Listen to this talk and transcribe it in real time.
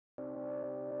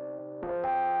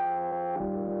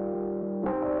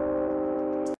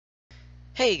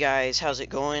Hey guys, how's it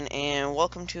going? And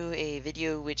welcome to a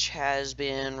video which has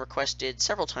been requested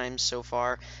several times so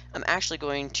far. I'm actually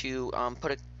going to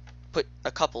put a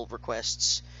couple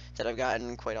requests that I've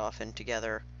gotten quite often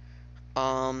together.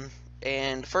 And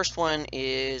the first one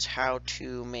is how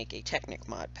to make a Technic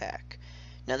mod pack.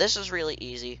 Now this is really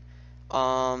easy.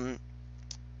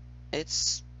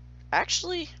 It's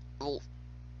actually, well,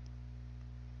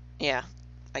 yeah,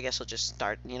 I guess I'll just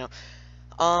start,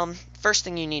 First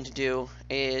thing you need to do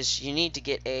is you need to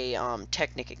get a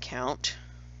Technic account,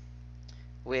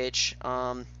 which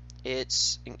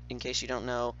it's in case you don't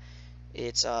know,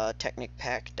 it's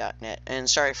technicpack.net. And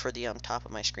sorry for the top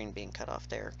of my screen being cut off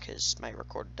there, because my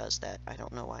recorder does that. I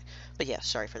don't know why, but yeah,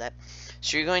 sorry for that.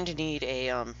 So you're going to need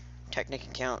a Technic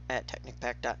account at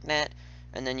technicpack.net,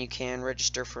 and then you can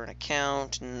register for an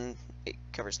account, and it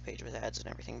covers the page with ads and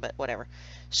everything, but whatever.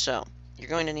 So you're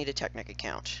going to need a Technic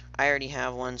account. I already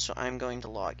have one, so I'm going to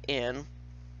log in.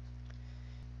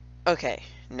 Okay,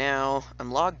 now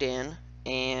I'm logged in,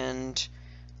 and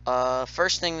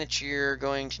first thing that you're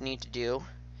going to need to do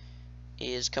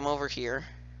is come over here,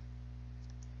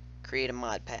 create a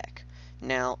mod pack.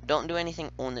 Now, don't do anything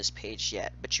on this page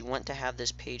yet, but you want to have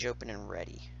this page open and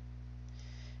ready.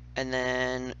 And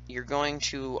then you're going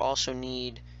to also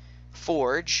need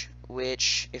Forge,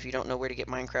 which, if you don't know where to get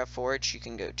Minecraft Forge, you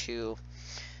can go to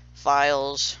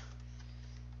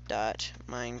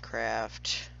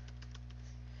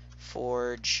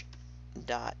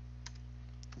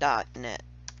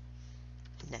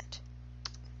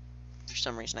For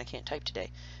some reason I can't type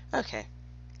today. Okay.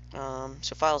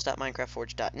 So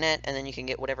files.minecraftforge.net, and then you can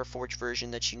get whatever Forge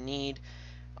version that you need.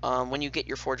 When you get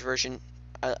your Forge version,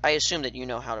 I assume that you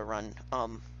know how to run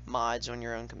mods on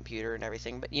your own computer and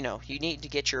everything, but you need to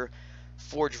get your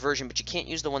Forge version, but you can't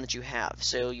use the one that you have.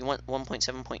 So you want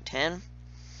 1.7.10.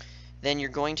 Then you're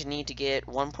going to need to get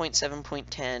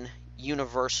 1.7.10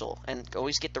 universal, and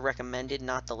always get the recommended,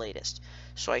 not the latest.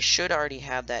 So I should already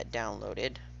have that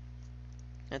downloaded.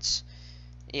 That's,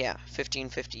 yeah,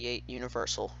 1558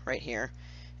 universal right here.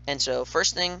 And so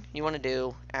first thing you want to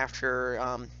do after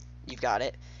you've got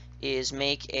it is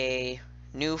make a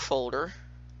new folder,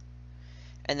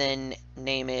 and then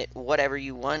name it whatever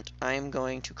you want. I'm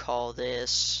going to call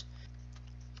this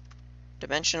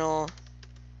Dimensional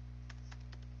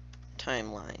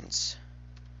Timelines.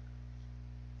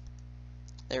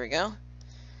 There we go.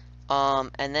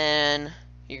 And then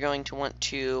you're going to want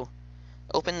to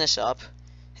open this up,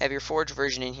 have your Forge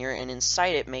version in here, and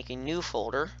inside it make a new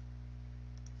folder.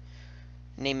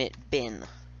 Name it bin.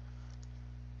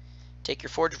 Take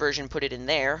your Forge version, put it in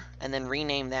there, and then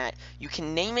rename that. You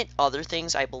can name it other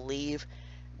things, I believe,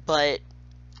 but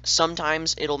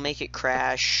sometimes it'll make it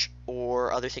crash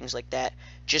or other things like that.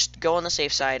 Just go on the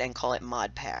safe side and call it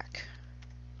Modpack.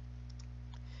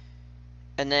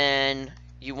 And then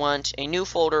you want a new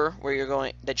folder where you're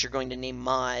going to name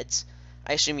mods.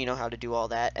 I assume you know how to do all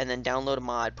that. And then download a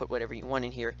mod, put whatever you want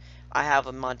in here. I have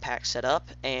a mod pack set up,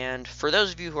 and for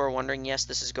those of you who are wondering, yes,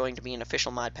 this is going to be an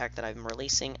official mod pack that I'm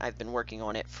releasing. I've been working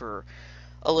on it for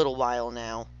a little while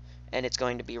now, and it's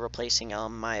going to be replacing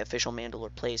my official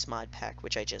Mandalore Plays mod pack,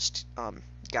 which I just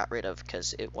got rid of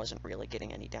because it wasn't really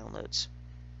getting any downloads.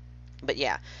 But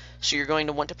yeah, so you're going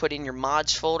to want to put in your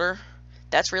mods folder.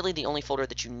 That's really the only folder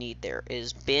that you need there,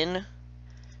 is bin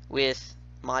with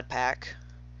mod pack,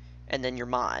 and then your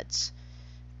mods.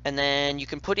 And then you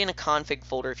can put in a config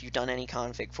folder if you've done any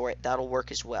config for it. That'll work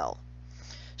as well.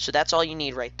 So that's all you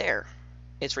need right there.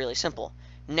 It's really simple.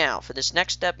 Now, for this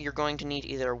next step, you're going to need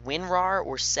either WinRAR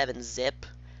or 7-zip.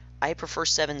 I prefer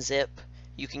 7-zip.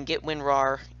 You can get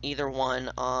WinRAR, either one.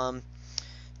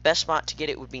 Best spot to get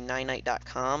it would be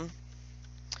 9night.com.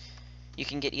 You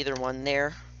can get either one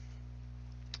there.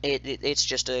 It's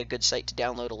just a good site to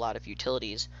download a lot of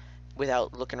utilities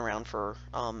without looking around for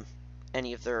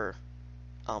any of their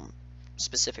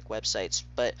specific websites.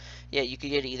 But yeah, you could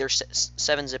get either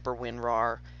 7-zip or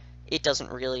WinRAR. It doesn't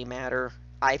really matter.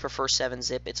 I prefer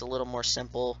 7-zip. It's a little more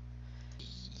simple.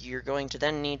 You're going to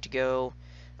then need to go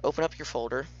open up your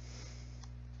folder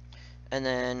and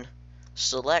then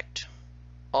select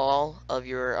all of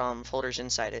your folders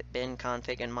inside it, bin,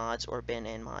 config, and mods, or bin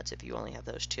and mods if you only have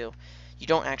those two. You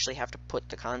don't actually have to put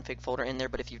the config folder in there,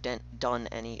 but if you've done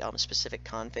any specific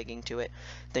configuring to it,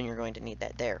 then you're going to need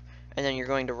that there. And then you're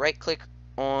going to right click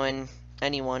on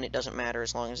any one, it doesn't matter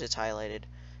as long as it's highlighted.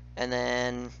 And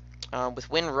then with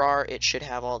WinRAR, it should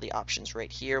have all the options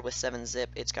right here. With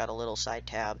 7-zip, it's got a little side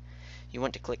tab. You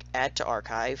want to click Add to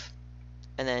Archive,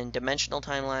 and then Dimensional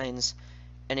Timelines,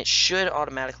 and it should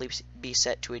automatically be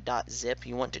set to a .zip.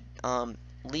 You want to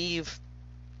leave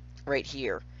right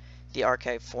here the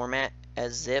archive format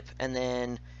as zip, and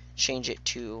then change it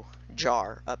to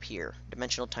jar up here,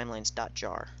 dimensional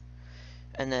timelines.jar.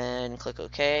 And then click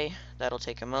OK. That'll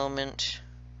take a moment.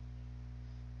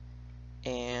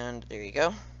 And there you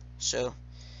go. So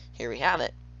here we have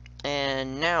it.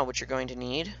 And now what you're going to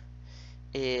need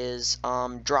is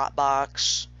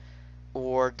Dropbox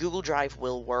or Google Drive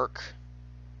will work.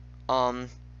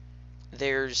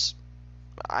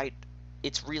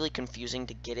 It's really confusing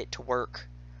to get it to work.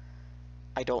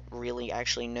 I don't really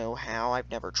actually know how. I've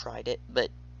never tried it, but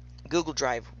Google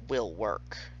Drive will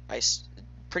work.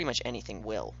 Pretty much anything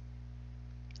will.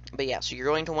 But yeah, so you're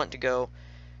going to want to go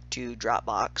to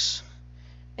Dropbox,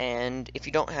 and if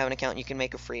you don't have an account, you can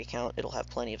make a free account. It'll have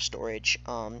plenty of storage,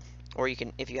 or you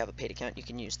can, if you have a paid account, you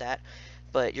can use that.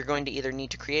 But you're going to either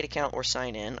need to create an account or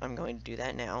sign in. I'm going to do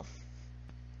that now.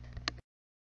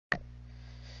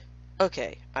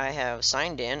 Okay, I have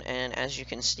signed in, and as you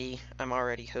can see, I'm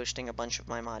already hosting a bunch of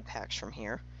my mod packs from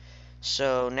here.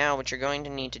 So now what you're going to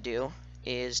need to do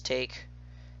is take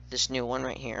this new one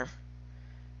right here,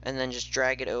 and then just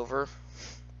drag it over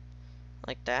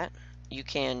like that. You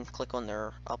can click on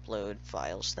their upload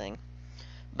files thing.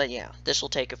 But yeah, this will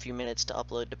take a few minutes to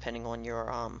upload depending on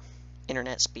your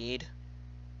internet speed.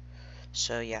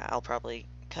 So yeah, I'll probably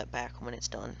cut back when it's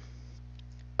done.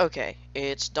 Okay,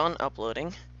 it's done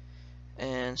uploading.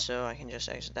 And so I can just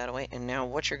exit that away. And now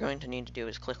what you're going to need to do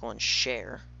is click on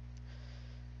share.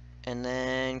 And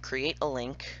then create a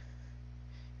link.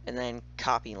 And then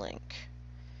copy link.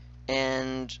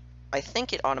 And I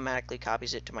think it automatically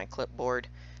copies it to my clipboard.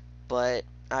 But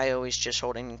I always just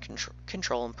hold in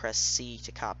control and press C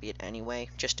to copy it anyway,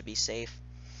 just to be safe.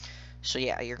 So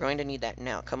yeah, you're going to need that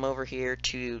now. Come over here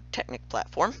to Technic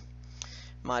Platform.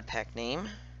 Modpack name.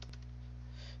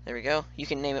 There we go. You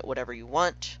can name it whatever you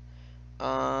want.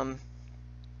 I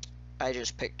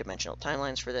just picked dimensional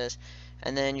timelines for this,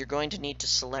 and then you're going to need to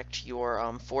select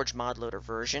your Forge mod loader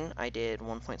version. I did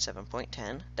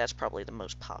 1.7.10. That's probably the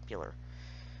most popular.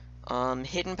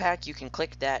 Hidden pack, you can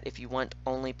click that if you want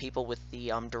only people with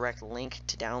the direct link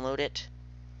to download it,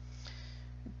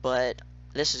 but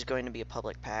this is going to be a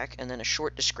public pack. And then a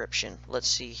short description. Let's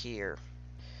see here.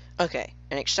 Okay,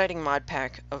 an exciting mod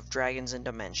pack of Dragons and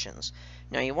Dimensions.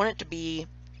 Now you want it to be,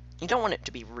 you don't want it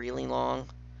to be really long,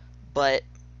 but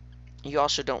you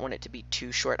also don't want it to be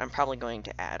too short. I'm probably going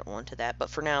to add on to that, but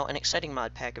for now, an exciting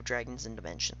mod pack of Dragons and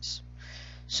Dimensions.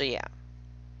 So yeah,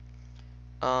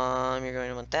 you're going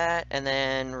to want that, and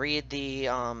then read the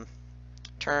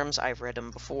terms. I've read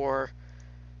them before,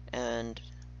 and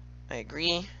I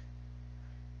agree.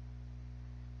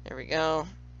 There we go.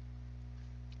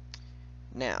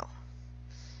 Now,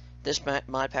 this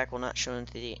mod pack will not show in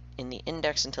the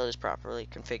index until it is properly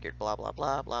configured. Blah blah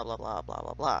blah blah blah blah blah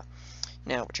blah blah.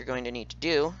 Now, what you're going to need to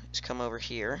do is come over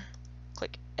here,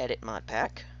 click Edit Mod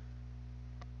Pack,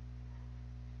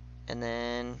 and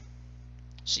then,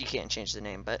 so you can't change the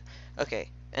name, but okay.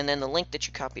 And then the link that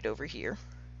you copied over here,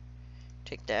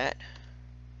 take that,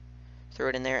 throw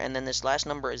it in there, and then this last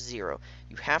number is 0.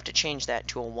 You have to change that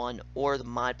to a 1, or the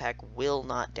mod pack will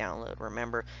not download.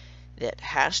 Remember, that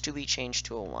has to be changed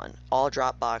to a 1. All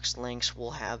Dropbox links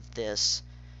will have this.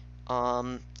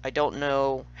 I don't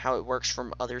know how it works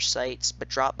from other sites, but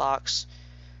Dropbox,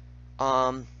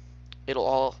 all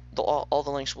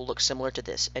the links will look similar to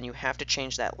this, and you have to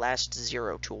change that last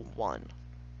 0 to a 1.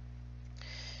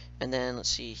 And then let's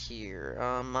see here,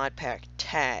 Modpack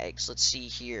tags. Let's see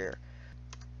here.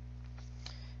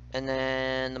 And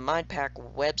then the Modpack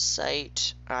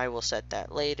website, I will set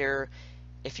that later.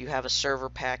 If you have a server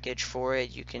package for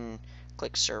it, you can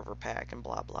click server pack and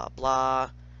blah blah blah.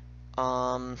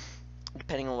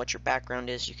 Depending on what your background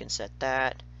is, you can set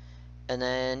that. And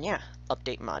then yeah,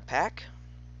 update Modpack.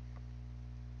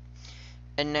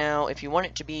 And now if you want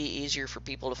it to be easier for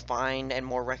people to find and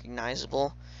more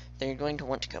recognizable, then you're going to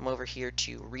want to come over here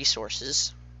to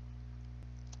resources.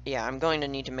 Yeah, I'm going to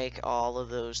need to make all of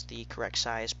those the correct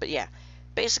size, but yeah,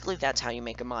 basically that's how you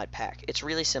make a mod pack. It's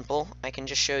really simple. I can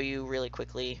just show you really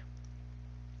quickly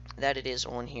that it is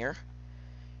on here.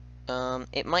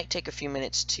 It might take a few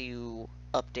minutes to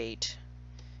update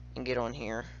and get on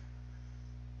here,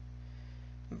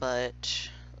 but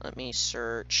let me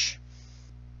search.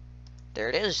 There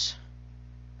it is.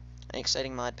 An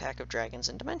exciting mod pack of Dragons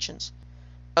and Dimensions.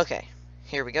 Okay,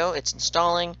 here we go. It's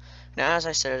installing. Now, as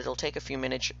I said, it'll take a few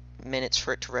minutes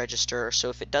for it to register, so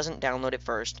if it doesn't download it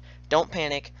first, don't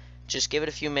panic. Just give it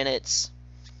a few minutes.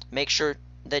 Make sure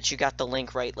that you got the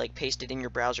link right, like paste it in your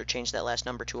browser, change that last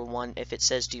number to a 1. If it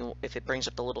says, if it brings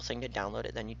up the little thing to download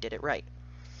it, then you did it right.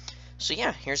 So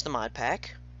yeah, here's the mod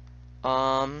pack.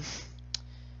 I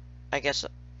guess,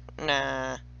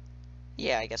 nah.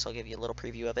 yeah, I guess I'll give you a little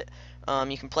preview of it.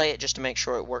 You can play it just to make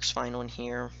sure it works fine on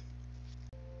here.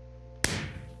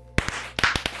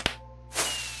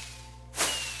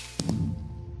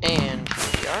 And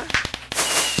here we are,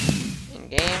 in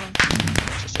game.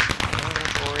 Let's just open my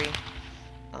inventory.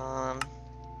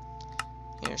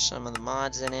 Here's some of the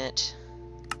mods in it.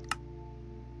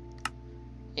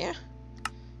 Yeah.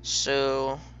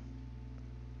 So,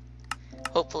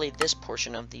 hopefully this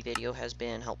portion of the video has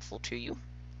been helpful to you.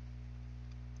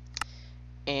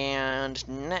 And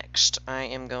next, I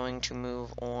am going to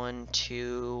move on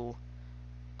to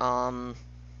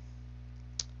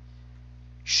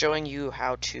showing you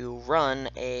how to run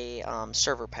a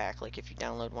server pack, like if you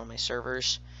download one of my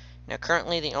servers. Now,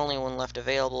 currently the only one left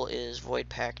available is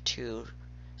voidpack2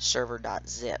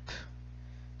 server.zip.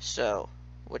 So,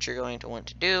 what you're going to want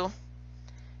to do,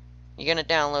 you're going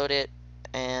to download it,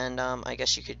 and I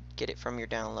guess you could get it from your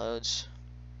downloads.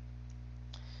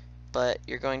 But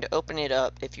you're going to open it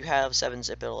up. If you have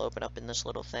 7-zip, it'll open up in this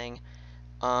little thing.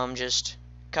 Just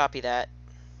copy that.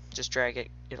 Just drag it.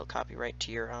 It'll copy right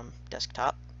to your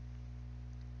desktop.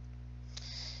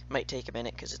 Might take a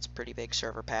minute because it's a pretty big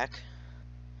server pack.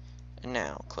 And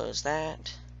now close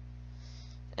that.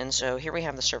 And so here we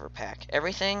have the server pack.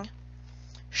 Everything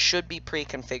should be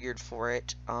pre-configured for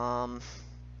it.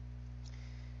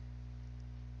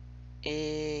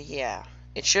 Yeah,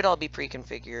 it should all be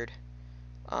pre-configured.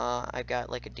 I've got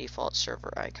like a default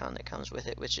server icon that comes with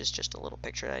it, which is just a little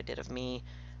picture that I did of me.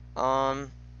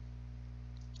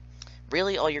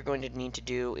 Really all you're going to need to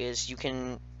do is you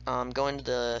can go into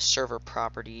the server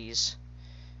properties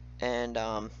and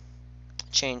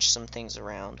change some things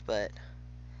around, but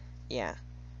yeah,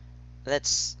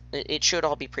 it should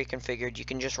all be pre-configured. You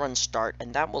can just run start,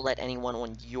 and that will let anyone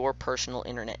on your personal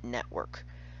internet network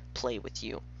play with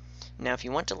you. Now, if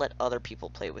you want to let other people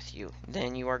play with you,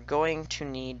 then you are going to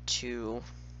need to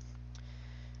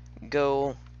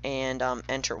go and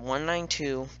enter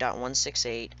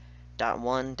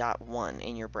 192.168.1.1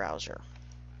 in your browser,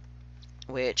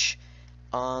 which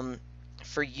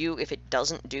for you, if it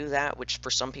doesn't do that, which for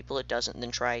some people it doesn't,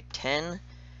 then try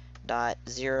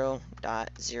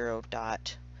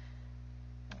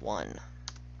 10.0.0.1.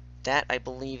 That, I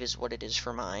believe, is what it is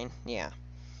for mine. Yeah.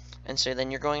 And so then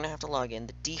you're going to have to log in.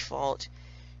 The default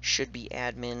should be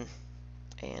admin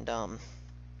and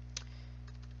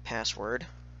password.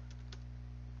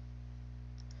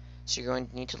 So you're going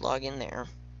to need to log in there.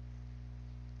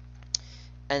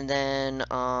 And then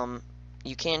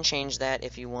you can change that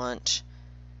if you want.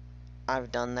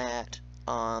 I've done that.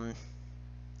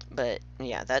 But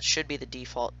yeah, that should be the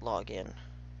default login.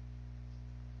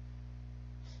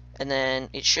 And then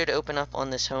it should open up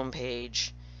on this home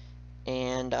page.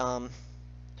 And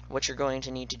what you're going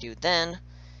to need to do then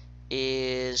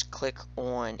is click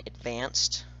on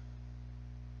Advanced,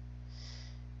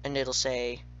 and it'll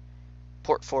say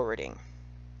Port Forwarding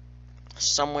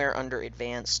somewhere under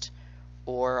Advanced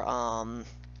or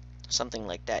something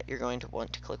like that. You're going to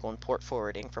want to click on Port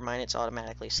Forwarding. For mine, it's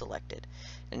automatically selected.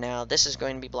 And now this is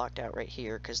going to be blocked out right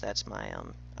here because that's my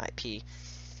IP.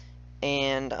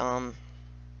 And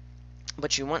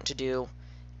what you want to do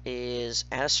is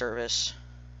add a service,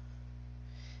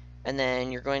 and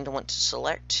then you're going to want to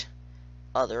select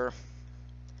other.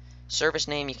 Service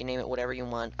name, you can name it whatever you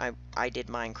want. I did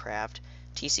Minecraft,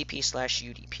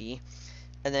 TCP/UDP,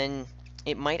 and then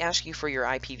it might ask you for your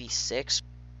IPv6,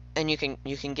 and you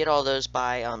can get all those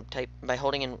by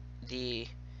holding in the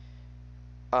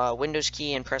Windows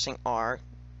key and pressing R.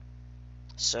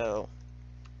 So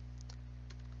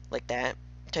like that,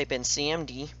 type in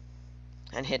CMD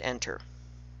and hit enter.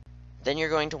 Then you're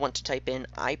going to want to type in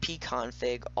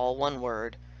ipconfig, all one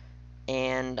word,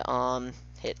 and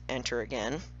hit enter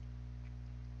again.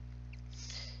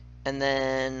 And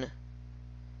then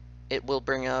it will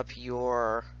bring up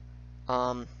your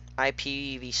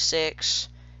IPv6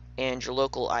 and your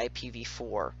local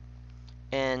IPv4.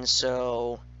 And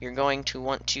so you're going to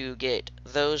want to get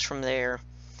those from there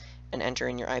and enter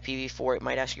in your IPv4. It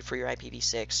might ask you for your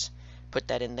IPv6. Put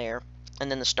that in there. And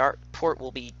then the start port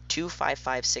will be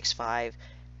 25565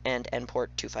 and end port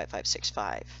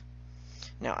 25565.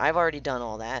 Now, I've already done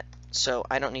all that, so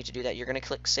I don't need to do that. You're going to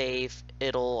click save.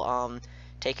 It'll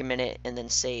take a minute and then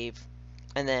save.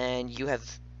 And then you have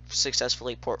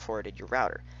successfully port forwarded your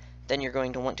router. Then you're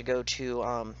going to want to go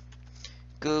to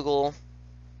google.com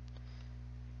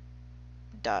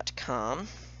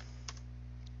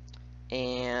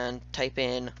and type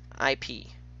in IP.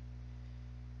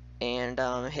 And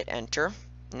hit enter.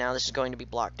 Now this is going to be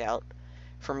blocked out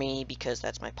for me because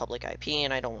that's my public IP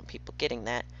and I don't want people getting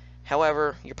that.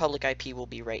 However, your public IP will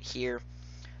be right here.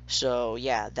 So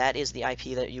yeah, that is the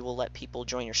IP that you will let people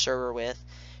join your server with.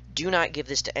 Do not give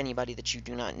this to anybody that you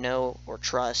do not know or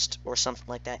trust or something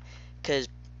like that, because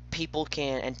people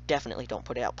can, and definitely don't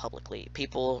put it out publicly,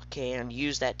 people can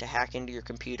use that to hack into your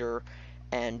computer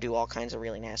and do all kinds of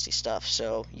really nasty stuff.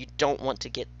 So you don't want to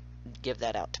give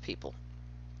that out to people.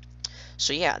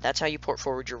 So yeah, that's how you port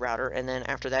forward your router, and then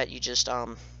after that you just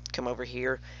come over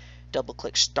here, double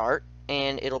click start,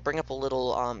 and it'll bring up a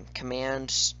little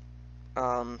command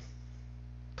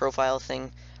profile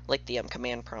thing, like the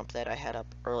command prompt that I had up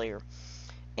earlier.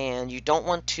 And you don't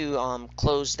want to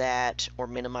close that or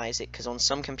minimize it, because on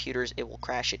some computers it will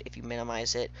crash it if you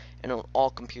minimize it, and on all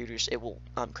computers it will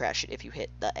crash it if you hit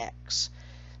the X.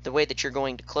 The way that you're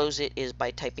going to close it is by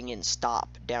typing in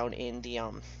stop down in the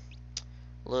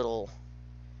little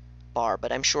bar,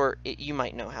 but I'm sure you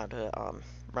might know how to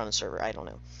run a server, I don't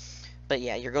know. But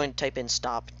yeah, you're going to type in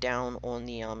stop down on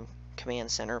the command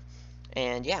center,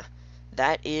 and yeah,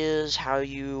 that is how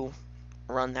you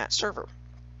run that server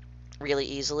really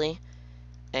easily.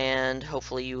 And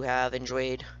hopefully you have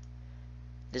enjoyed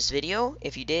this video.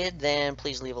 If you did, then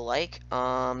please leave a like,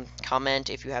 comment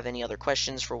if you have any other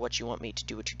questions for what you want me to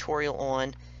do a tutorial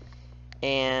on,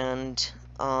 and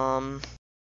I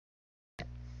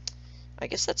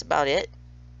guess that's about it.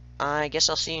 I guess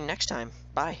I'll see you next time.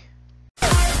 Bye.